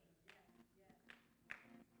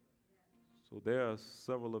 So there are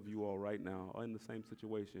several of you all right now are in the same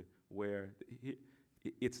situation where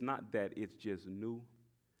it's not that it's just new.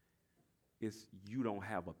 It's you don't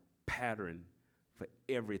have a pattern for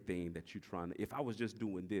everything that you're trying to. If I was just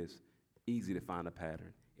doing this, easy to find a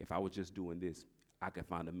pattern. If I was just doing this, I could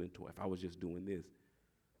find a mentor. If I was just doing this.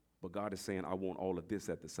 But God is saying, I want all of this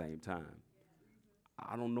at the same time.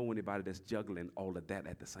 I don't know anybody that's juggling all of that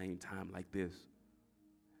at the same time like this.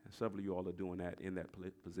 And several of you all are doing that in that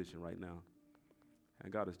position right now.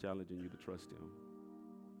 And God is challenging you to trust him.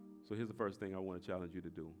 So here's the first thing I want to challenge you to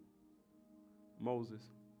do. Moses,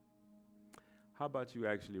 how about you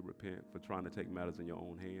actually repent for trying to take matters in your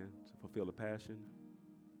own hands, to fulfill a passion?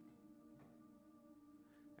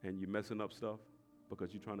 And you're messing up stuff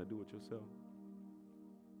because you're trying to do it yourself?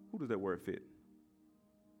 Who does that word fit?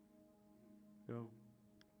 You're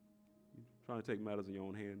trying to take matters in your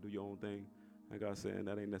own hand, do your own thing. And God's saying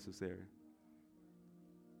that ain't necessary.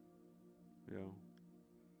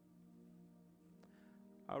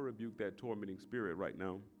 I rebuke that tormenting spirit right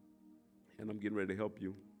now, and I'm getting ready to help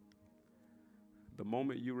you. The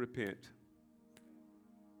moment you repent,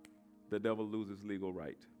 the devil loses legal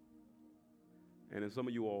right. And in some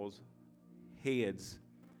of you all's heads,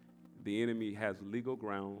 the enemy has legal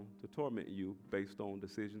ground to torment you based on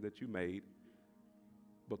decisions that you made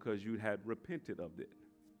because you had repented of it.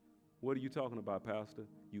 What are you talking about, Pastor?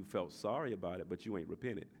 You felt sorry about it, but you ain't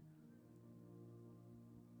repented.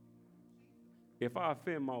 If I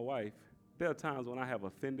offend my wife, there are times when I have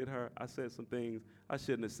offended her. I said some things I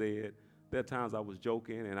shouldn't have said. There are times I was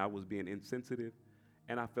joking and I was being insensitive,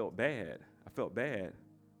 and I felt bad.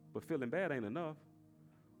 But feeling bad ain't enough.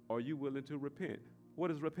 Are you willing to repent? What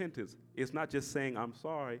is repentance? It's not just saying I'm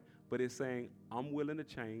sorry, but it's saying I'm willing to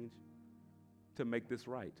change to make this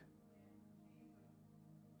right.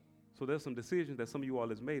 So there's some decisions that some of you all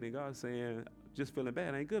has made, and God's saying just feeling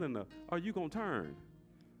bad ain't good enough. Are you going to turn?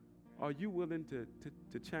 Are you willing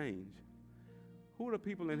to change? Who are the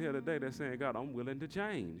people in here today that's saying, God, I'm willing to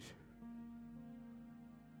change?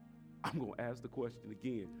 I'm going to ask the question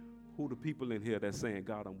again. Who are the people in here that's saying,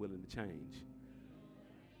 God, I'm willing to change?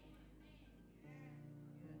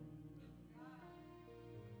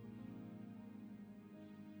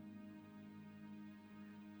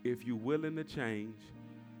 If you're willing to change,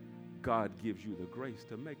 God gives you the grace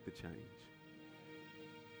to make the change.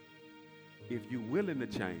 If you're willing to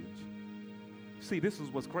change, see, this is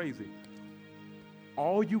what's crazy.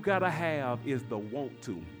 All you got to have is the want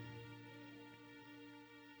to.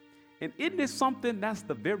 And isn't this something that's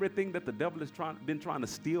the very thing that the devil has been trying to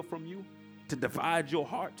steal from you, to divide your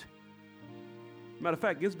heart? Matter of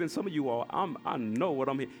fact, it's been some of you all, I know what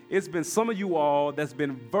I'm hearing. It's been some of you all that's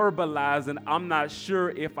been verbalizing, I'm not sure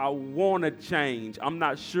if I want to change. I'm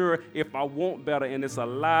not sure if I want better. And it's a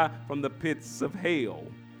lie from the pits of hell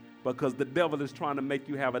because the devil is trying to make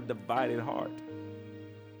you have a divided heart.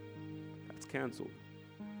 That's canceled.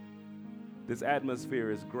 This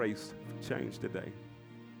atmosphere is graced for change today.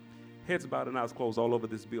 Heads bowed and eyes closed all over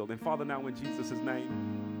this building. Father, now in Jesus'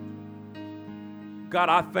 name, God,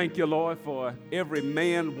 I thank you, Lord, for every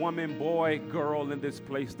man, woman, boy, girl in this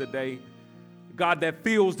place today. God, that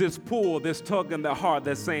feels this pull, this tug in their heart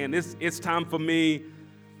that's saying, it's time for me.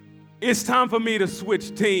 It's time for me to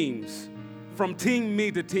switch teams from team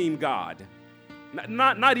me to team God.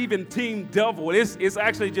 Not even team devil. It's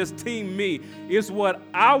actually just team me. It's what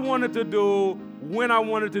I wanted to do, when I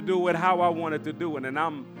wanted to do it, how I wanted to do it. And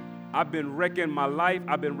I've been wrecking my life.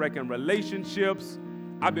 I've been wrecking relationships.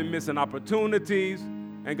 I've been missing opportunities,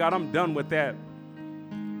 and God, I'm done with that.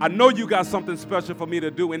 I know you got something special for me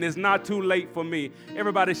to do, and it's not too late for me.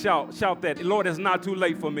 Everybody shout that. Lord, it's not too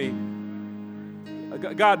late for me.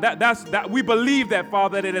 God, that's we believe that,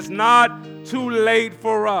 Father, that it's not too late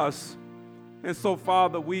for us. And so,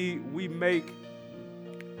 Father, we make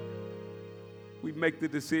we make the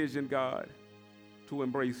decision, God, to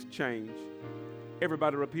embrace change.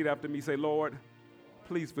 Everybody repeat after me. Say, Lord,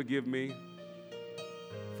 please forgive me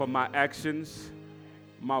for my actions,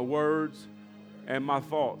 my words, and my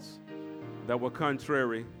thoughts that were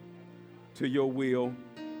contrary to your will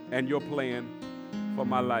and your plan for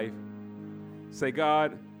my life. Say,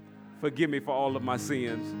 God, forgive me for all of my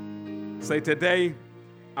sins. Say, today,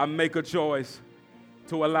 I make a choice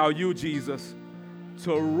to allow you, Jesus,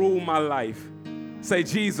 to rule my life. Say,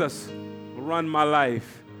 Jesus, run my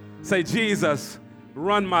life. Say, Jesus,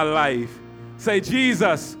 run my life. Say,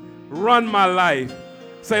 Jesus, run my life.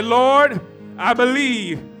 Say, Lord, I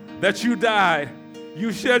believe that you died,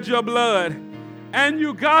 you shed your blood, and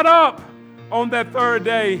you got up on that third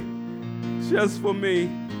day just for me.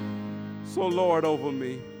 So, Lord, over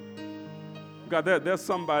me. God, there's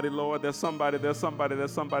somebody, Lord, there's somebody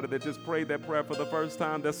that just prayed that prayer for the first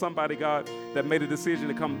time. There's somebody, God, that made a decision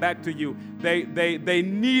to come back to you. They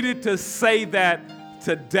needed to say that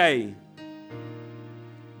today.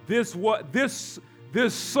 This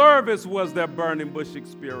service was their burning bush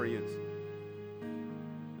experience.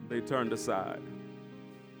 They turned aside.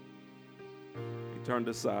 They turned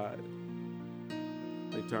aside.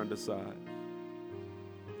 They turned aside.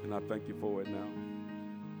 And I thank you for it now.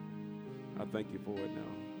 I thank you for it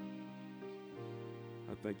now.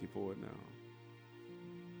 I thank you for it now.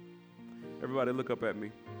 Everybody look up at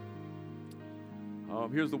me.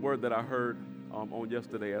 Here's the word that I heard on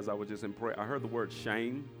yesterday as I was just in prayer. I heard the word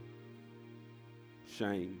shame.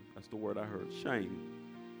 Shame. That's the word I heard. Shame.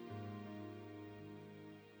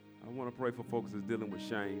 I want to pray for folks that's dealing with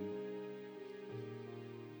shame.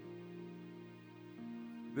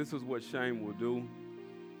 This is what shame will do.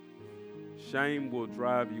 Shame will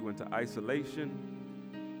drive you into isolation.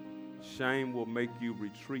 Shame will make you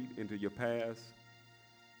retreat into your past.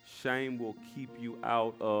 Shame will keep you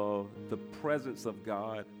out of the presence of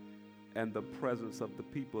God and the presence of the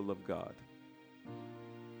people of God.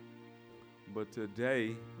 But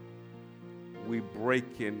today, we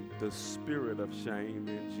break in the spirit of shame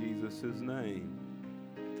in Jesus' name.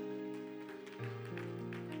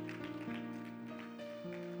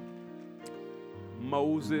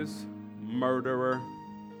 Moses, murderer.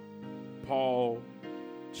 Paul,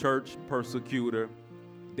 church persecutor.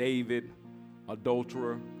 David,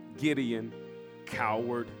 adulterer. Gideon,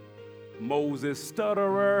 coward. Moses,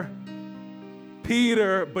 stutterer.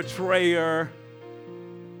 Peter, betrayer.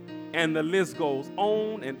 And the list goes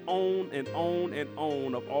on and on and on and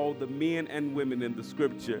on of all the men and women in the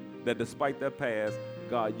scripture that despite their past,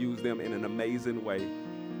 God used them in an amazing way.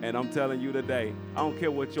 And I'm telling you today, I don't care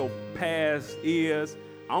what your past is.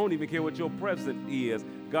 I don't even care what your present is.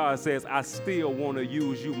 God says, I still want to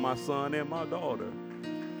use you, my son and my daughter.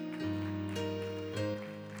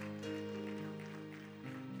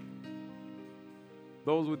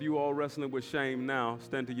 Those with you all wrestling with shame now,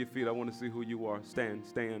 stand to your feet. I want to see who you are. Stand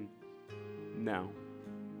now.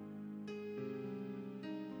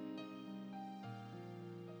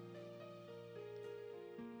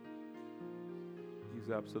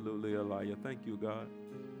 He's absolutely a liar. Thank you, God.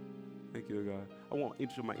 Thank you, God. I want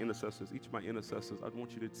each of my intercessors, I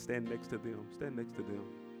want you to stand next to them. Stand next to them.